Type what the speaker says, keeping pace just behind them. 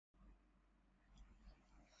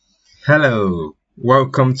Hello,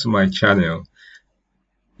 welcome to my channel.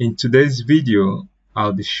 In today's video,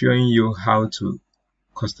 I'll be showing you how to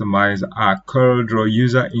customize our CorelDRAW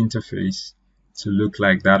user interface to look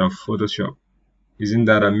like that of Photoshop. Isn't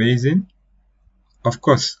that amazing? Of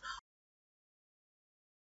course,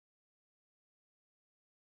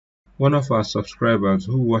 one of our subscribers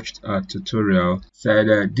who watched our tutorial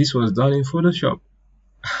said this was done in Photoshop.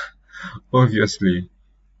 Obviously,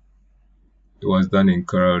 it was done in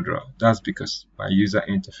CorelDRAW. That's because my user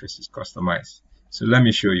interface is customized. So let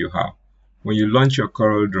me show you how. When you launch your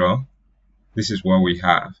CorelDRAW, this is what we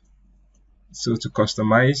have. So to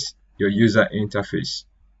customize your user interface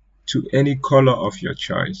to any color of your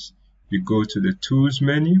choice, you go to the Tools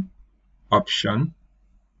menu, Option,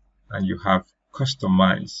 and you have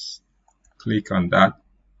Customize. Click on that.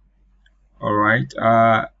 Alright,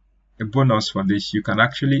 a bonus for this, you can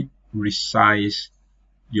actually resize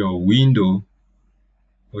your window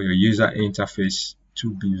or your user interface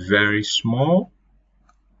to be very small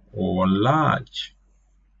or large.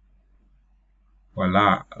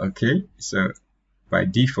 Voila. Okay, so by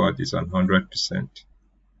default it's on 100%,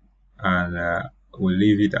 and we'll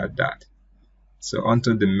leave it at that. So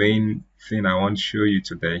onto the main thing I want to show you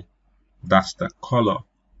today, that's the color.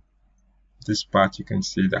 This part you can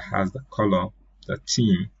see that has the color, the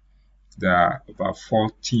theme. There are about 4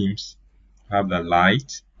 themes. We have the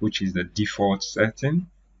light, which is the default setting,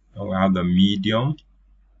 and we have the medium,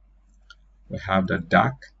 we have the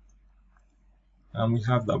dark, and we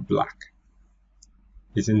have the black.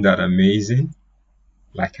 Isn't that amazing?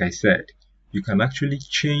 Like I said, you can actually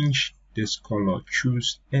change this color,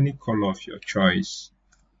 choose any color of your choice.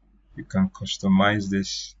 You can customize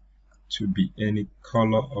this to be any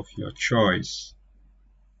color of your choice.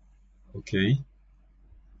 Okay,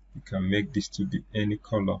 you can make this to be any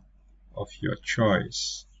color of your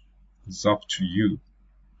choice. It's up to you.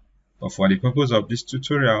 But for the purpose of this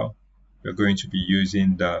tutorial, we're going to be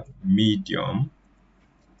using the medium.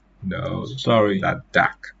 No, sorry, the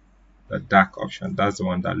dark option. That's the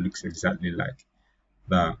one that looks exactly like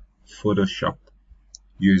the Photoshop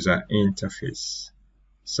user interface.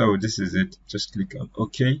 So this is it. Just click on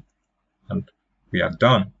OK, and we are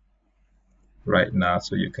done right now.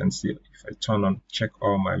 So you can see, if I turn on, check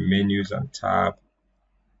all my menus and tab,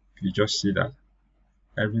 you just see that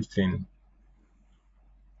everything.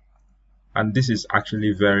 And this is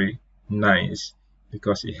actually very nice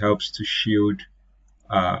because it helps to shield,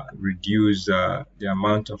 reduce the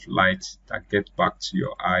amount of light that gets back to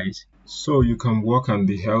your eyes, so you can work and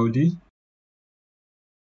be healthy.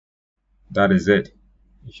 That is it.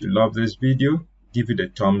 If you love this video, give it a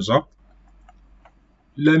thumbs up.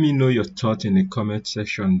 Let me know your thoughts in the comment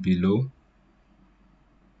section below.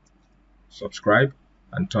 Subscribe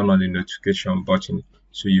and turn on the notification button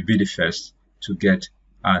so you'll be the first to get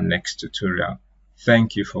our next tutorial.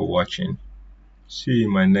 Thank you for watching. See you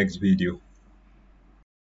in my next video.